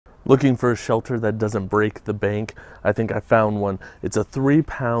Looking for a shelter that doesn't break the bank, I think I found one. It's a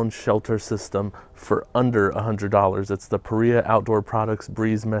 3-pound shelter system for under $100. It's the Paria Outdoor Products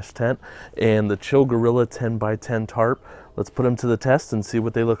Breeze Mesh Tent and the Chill Gorilla 10x10 tarp. Let's put them to the test and see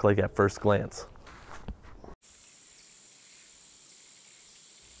what they look like at first glance.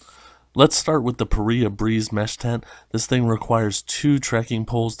 Let's start with the Paria Breeze Mesh Tent. This thing requires 2 trekking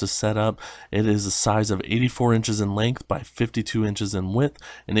poles to set up. It is a size of 84 inches in length by 52 inches in width,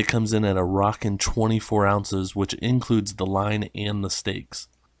 and it comes in at a rockin' 24 ounces, which includes the line and the stakes.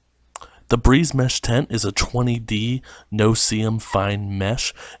 The Breeze Mesh Tent is a 20D no-seam fine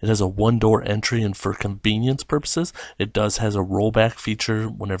mesh. It has a 1-door entry, and for convenience purposes, it does has a rollback feature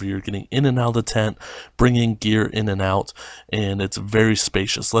whenever you're getting in and out of the tent, bringing gear in and out, and it's very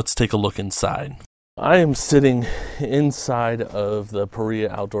spacious. Let's take a look inside. I am sitting inside of the Paria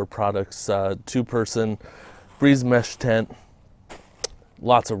Outdoor Products 2-person Breeze Mesh Tent.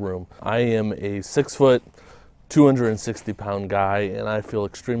 Lots of room. I am a 6-foot, 260-pound guy, and I feel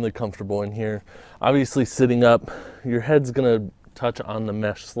extremely comfortable in here. Obviously, sitting up, your head's gonna touch on the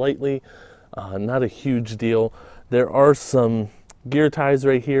mesh slightly, not a huge deal. There are some gear ties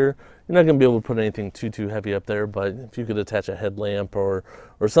right here. You're not gonna be able to put anything too heavy up there, but if you could attach a headlamp or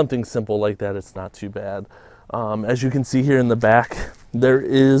something simple like that, it's not too bad. As you can see here in the back, there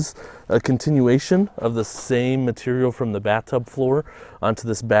is a continuation of the same material from the bathtub floor onto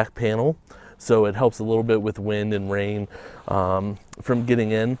this back panel. So it helps a little bit with wind and rain from getting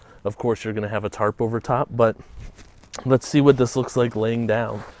in. Of course, you're gonna have a tarp over top, but let's see what this looks like laying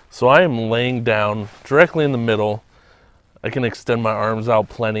down. So I am laying down directly in the middle. I can extend my arms out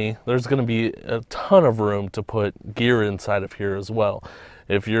plenty. There's gonna be a ton of room to put gear inside of here as well.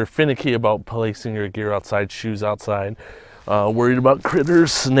 If you're finicky about placing your gear outside, shoes outside, worried about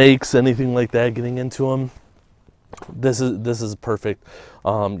critters, snakes, anything like that, getting into them, this is perfect.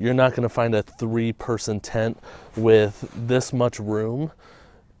 You're not going to find a 3-person tent with this much room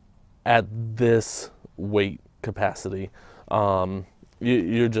at this weight capacity.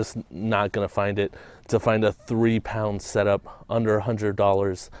 You're just not going to find it. To find a 3-pound setup under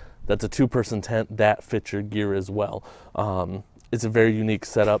 $100, that's a 2-person tent that fits your gear as well. It's a very unique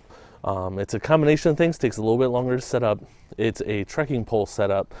setup. It's a combination of things, takes a little bit longer to set up. It's a trekking pole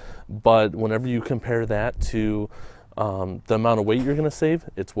setup, but whenever you compare that to the amount of weight you're going to save,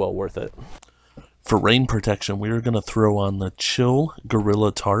 it's well worth it. For rain protection, we are going to throw on the Chill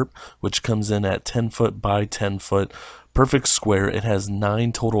Gorilla tarp, which comes in at 10 foot by 10 foot. Perfect square. It has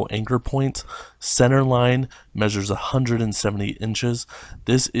 9 total anchor points. Center line measures 170 inches.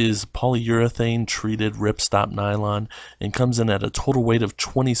 This is polyurethane treated ripstop nylon and comes in at a total weight of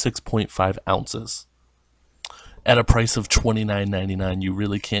 26.5 ounces. At a price of $29.99, you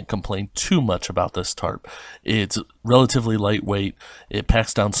really can't complain too much about this tarp. It's relatively lightweight. It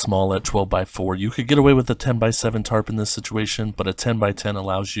packs down small at 12 by 4. You could get away with a 10 by 7 tarp in this situation, but a 10 by 10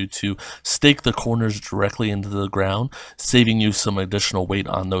 allows you to stake the corners directly into the ground, saving you some additional weight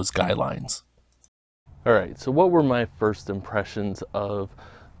on those guy lines. All right, so what were my first impressions of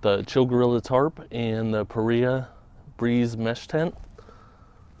the Chill Gorilla tarp and the Paria Breeze Mesh Tent?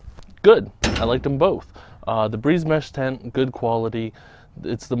 Good. I liked them both. The Breeze Mesh Tent, good quality.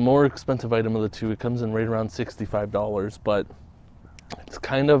 It's the more expensive item of the two. It comes in right around $65, but it's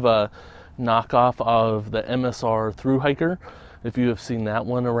kind of a knockoff of the MSR Thru Hiker, if you have seen that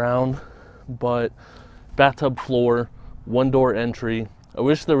one around. But bathtub floor, 1-door entry. I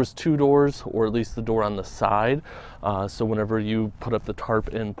wish there was 2 doors, or at least the door on the side, so whenever you put up the tarp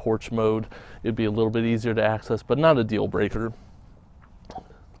in porch mode, it'd be a little bit easier to access, but not a deal breaker.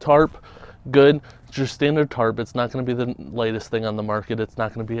 Tarp, good. It's your standard tarp. It's not going to be the latest thing on the market. It's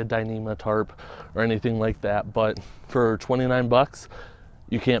not going to be a Dyneema tarp or anything like that, but for 29 bucks,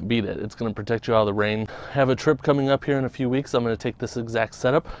 you can't beat it. It's going to protect you out of the rain. I have a trip coming up here in a few weeks. I'm going to take this exact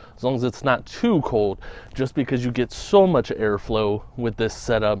setup, as long as it's not too cold, just because you get so much airflow with this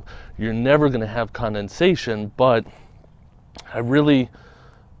setup. You're never going to have condensation, but I really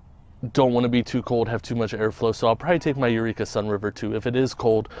don't want to be too cold, have too much airflow, so I'll probably take my Eureka Sunriver too if it is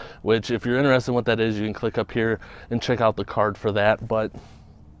cold, which if you're interested in what that is, you can click up here and check out the card for that. But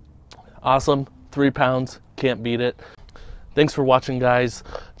awesome, 3 pounds, can't beat it. Thanks for watching, guys.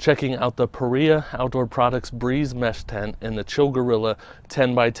 Checking out the Paria Outdoor Products Breeze Mesh Tent and the Chill Gorilla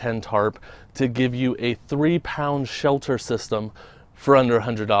 10x10 tarp to give you a 3-pound shelter system for under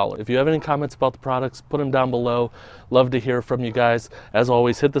 $100. If you have any comments about the products, put them down below. Love to hear from you guys. As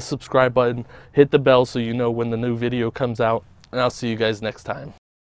always, hit the subscribe button, hit the bell so you know when the new video comes out, and I'll see you guys next time.